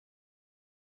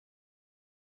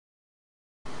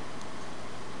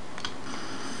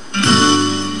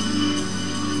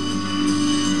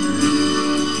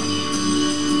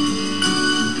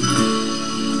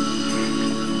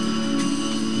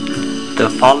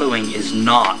The following is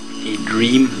not a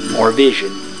dream or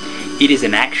vision. It is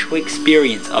an actual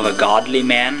experience of a godly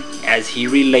man, as he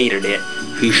related it,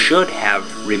 who should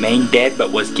have remained dead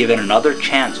but was given another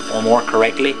chance, or more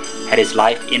correctly, had his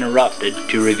life interrupted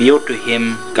to reveal to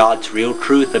him God's real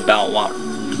truth about what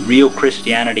real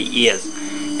Christianity is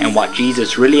and what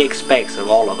Jesus really expects of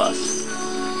all of us.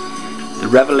 The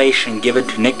revelation given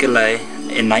to Nicolai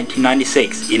in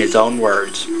 1996 in his own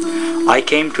words: "I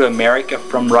came to America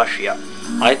from Russia.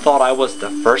 I thought I was the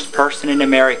first person in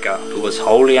America who was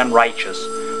wholly unrighteous.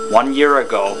 1 year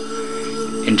ago,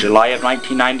 in July of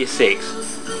 1996,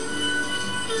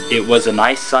 it was a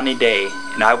nice sunny day,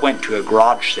 and I went to a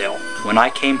garage sale. When I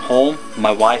came home,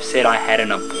 my wife said I had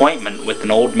an appointment with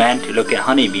an old man to look at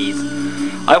honeybees.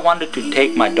 I wanted to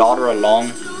take my daughter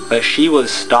along, but she was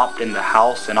stopped in the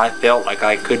house and I felt like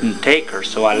I couldn't take her,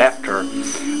 so I left her.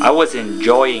 I was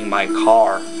enjoying my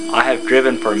car. I have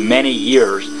driven for many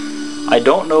years. I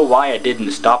don't know why I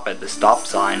didn't stop at the stop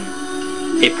sign.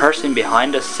 A person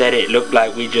behind us said it looked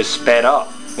like we just sped up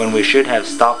when we should have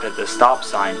stopped at the stop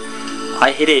sign.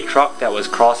 I hit a truck that was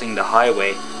crossing the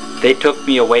highway. They took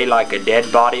me away like a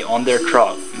dead body on their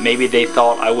truck. Maybe they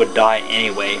thought I would die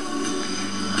anyway.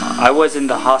 I was in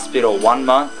the hospital 1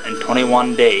 month and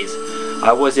 21 days.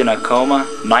 I was in a coma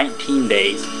 19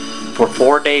 days. For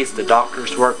 4 days the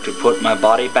doctors worked to put my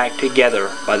body back together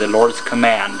by the Lord's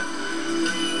command.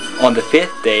 On the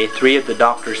 5th day, 3 of the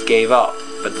doctors gave up,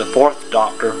 but the 4th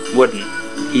doctor wouldn't.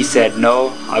 He said,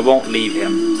 "No, I won't leave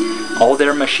him." All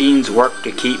their machines worked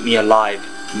to keep me alive.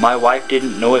 My wife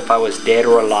didn't know if I was dead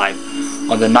or alive.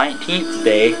 On the 19th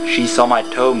day, she saw my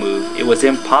toe move. It was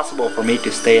impossible for me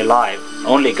to stay alive.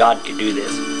 Only God could do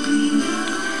this.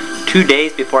 2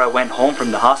 days before I went home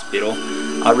from the hospital,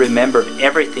 I remembered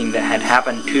everything that had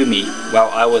happened to me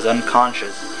while I was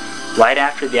unconscious. Right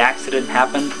after the accident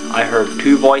happened, I heard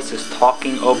 2 voices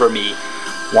talking over me.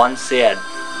 One said,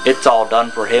 "It's all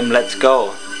done for him, let's go."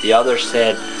 The other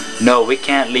said, "No, we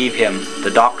can't leave him.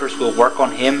 The doctors will work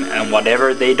on him, and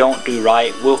whatever they don't do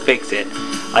right, we'll fix it."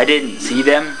 I didn't see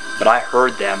them, but I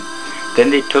heard them. Then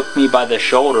they took me by the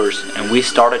shoulders, and we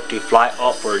started to fly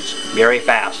upwards very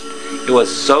fast. It was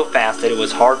so fast that it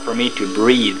was hard for me to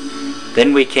breathe.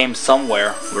 Then we came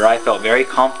somewhere where I felt very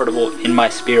comfortable in my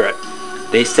spirit.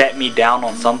 They set me down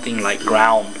on something like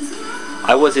ground.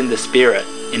 I was in the spirit.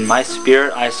 In my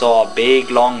spirit I saw a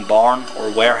big long barn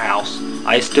or warehouse.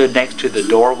 I stood next to the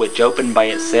door, which opened by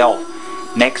itself.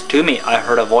 Next to me I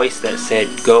heard a voice that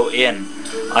said, "Go in."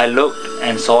 I looked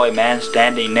and saw a man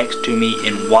standing next to me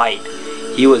in white.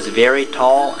 He was very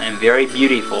tall and very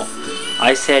beautiful.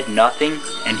 I said nothing,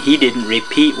 and he didn't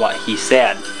repeat what he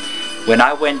said. When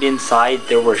I went inside,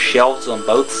 there were shelves on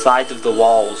both sides of the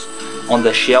walls. On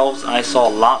the shelves I saw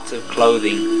lots of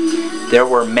clothing. There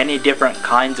were many different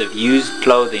kinds of used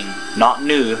clothing, not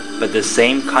new, but the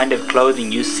same kind of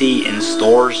clothing you see in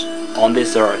stores on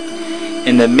this earth.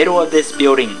 In the middle of this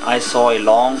building I saw a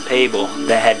long table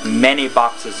that had many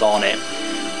boxes on it.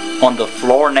 On the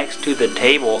floor next to the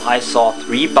table I saw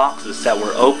 3 boxes that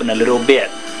were open a little bit.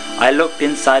 I looked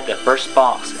inside the first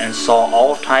box and saw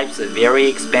all types of very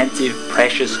expensive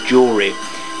precious jewelry,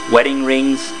 wedding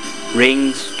rings,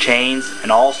 chains,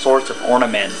 and all sorts of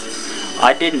ornaments.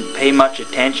 I didn't pay much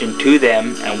attention to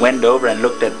them and went over and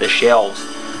looked at the shelves.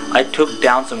 I took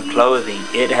down some clothing.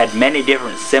 It had many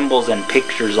different symbols and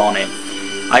pictures on it.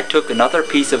 I took another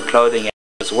piece of clothing and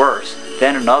it was worse,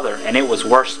 then another, and it was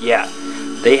worse yet.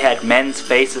 They had men's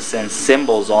faces and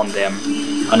symbols on them.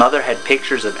 Another had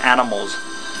pictures of animals.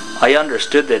 I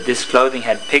understood that this clothing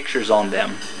had pictures on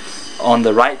them. On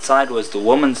the right side was the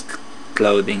woman's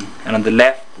clothing, and on the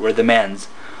left were the men's.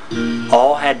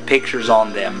 All had pictures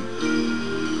on them.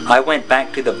 I went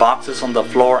back to the boxes on the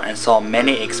floor and saw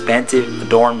many expensive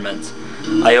adornments.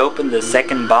 I opened the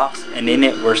second box, and in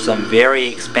it were some very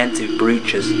expensive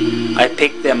brooches. I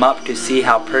picked them up to see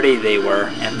how pretty they were,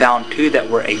 and found 2 that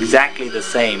were exactly the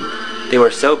same. They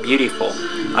were so beautiful.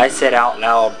 I said out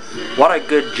loud, "What a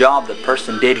good job the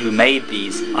person did who made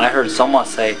these." I heard someone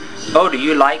say, "Oh, do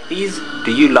you like these?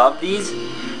 Do you love these?"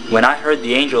 When I heard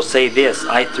the angel say this,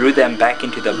 I threw them back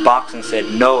into the box and said,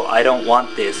 "No, I don't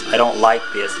want this. I don't like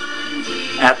this."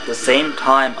 At the same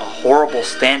time, a horrible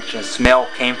stench and smell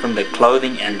came from the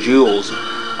clothing and jewels.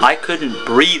 I couldn't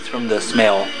breathe from the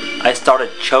smell. I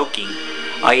started choking.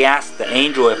 I asked the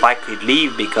angel if I could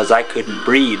leave because I couldn't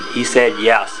breathe. He said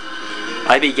yes.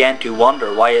 I began to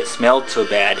wonder why it smelled so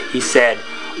bad. He said,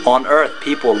 "On earth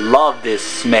people love this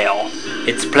smell.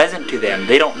 It's pleasant to them.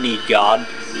 They don't need God.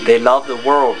 They love the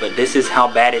world, but this is how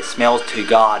bad it smells to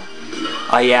God."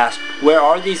 I asked, "Where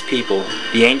are these people?"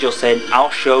 The angel said,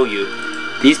 "I'll show you."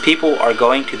 These people are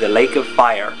going to the lake of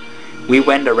fire. We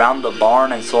went around the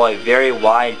barn and saw a very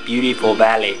wide, beautiful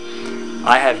valley.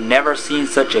 I have never seen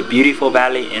such a beautiful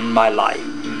valley in my life.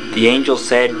 The angel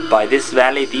said, by this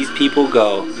valley these people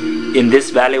go. In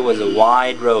this valley was a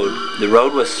wide road. The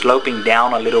road was sloping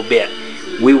down a little bit.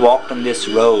 We walked on this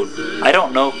road. I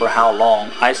don't know for how long.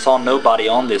 I saw nobody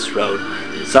on this road.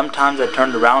 Sometimes I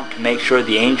turned around to make sure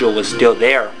the angel was still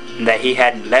there and that he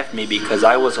hadn't left me because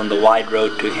I was on the wide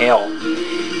road to hell.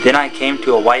 Then I came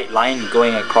to a white line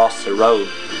going across the road.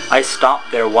 I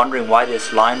stopped there wondering why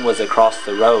this line was across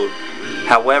the road.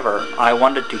 However, I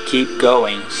wanted to keep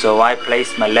going, so I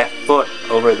placed my left foot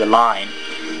over the line.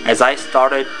 As I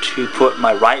started to put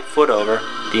my right foot over,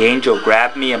 the angel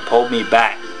grabbed me and pulled me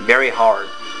back very hard.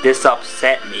 This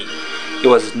upset me. It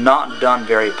was not done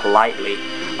very politely.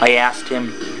 I asked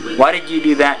him, why did you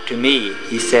do that to me?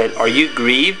 He said, are you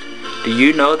grieved? Do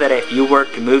you know that if you were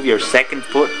to move your second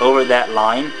foot over that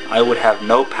line, I would have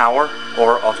no power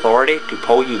or authority to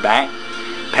pull you back?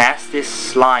 Past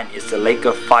this line is the lake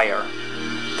of fire,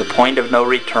 the point of no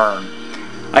return.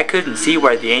 I couldn't see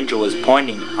where the angel was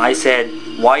pointing. I said,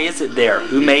 why is it there?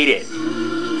 Who made it?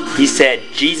 He said,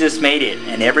 Jesus made it,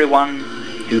 and everyone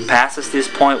who passes this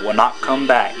point will not come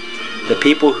back. The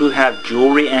people who have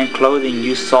jewelry and clothing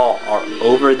you saw are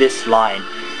over this line.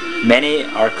 Many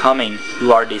are coming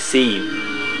who are deceived.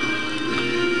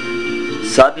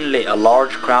 Suddenly a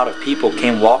large crowd of people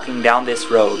came walking down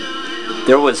this road.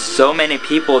 There was so many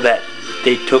people that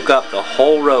they took up the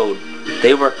whole road.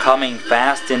 They were coming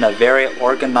fast in a very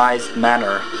organized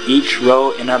manner, each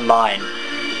row in a line.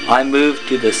 I moved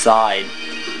to the side.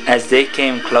 As they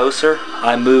came closer,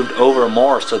 I moved over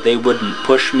more so they wouldn't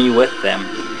push me with them.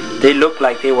 They looked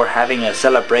like they were having a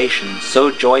celebration,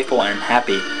 so joyful and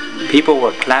happy. People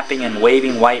were clapping and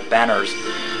waving white banners.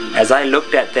 As I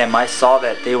looked at them, I saw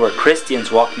that they were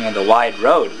Christians walking on the wide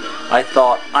road. I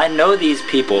thought, I know these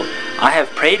people. I have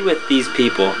prayed with these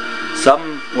people.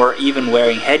 Some were even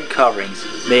wearing head coverings.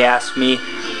 They asked me,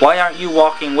 why aren't you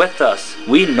walking with us?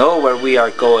 We know where we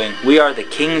are going. We are the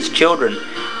King's children.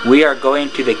 We are going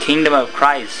to the kingdom of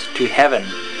Christ, to heaven.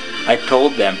 I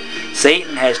told them,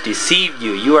 Satan has deceived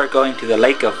you. You are going to the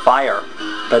lake of fire.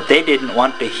 But they didn't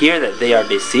want to hear that they are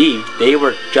deceived. They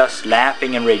were just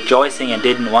laughing and rejoicing and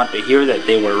didn't want to hear that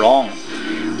they were wrong.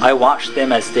 I watched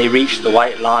them as they reached the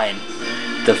white line.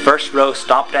 The first row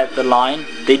stopped at the line.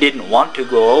 They didn't want to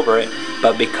go over it,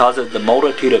 but because of the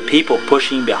multitude of people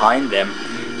pushing behind them,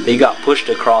 they got pushed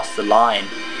across the line.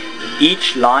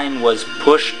 Each line was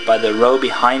pushed by the row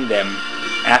behind them.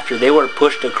 After they were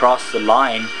pushed across the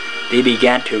line, they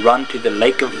began to run to the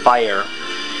lake of fire.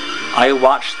 I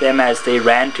watched them as they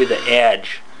ran to the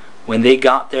edge. When they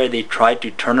got there, they tried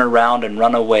to turn around and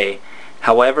run away.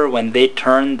 However, when they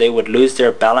turned, they would lose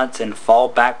their balance and fall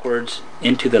backwards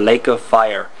into the lake of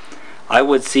fire. I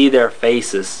would see their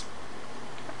faces.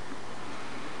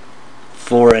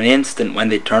 For an instant when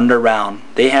they turned around,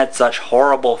 they had such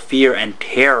horrible fear and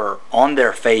terror on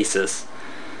their faces,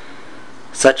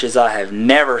 such as I have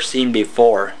never seen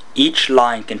before. Each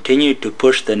line continued to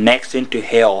push the next into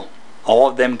hell, all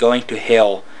of them going to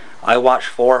hell. I watched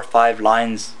 4 or 5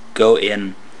 lines go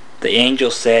in. The angel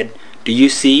said, do you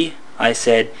see? I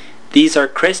said, these are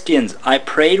Christians. I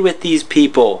prayed with these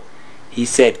people. He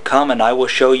said, come and I will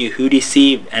show you who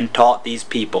deceived and taught these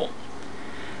people.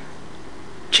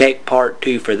 Check part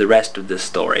 2 for the rest of the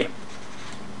story.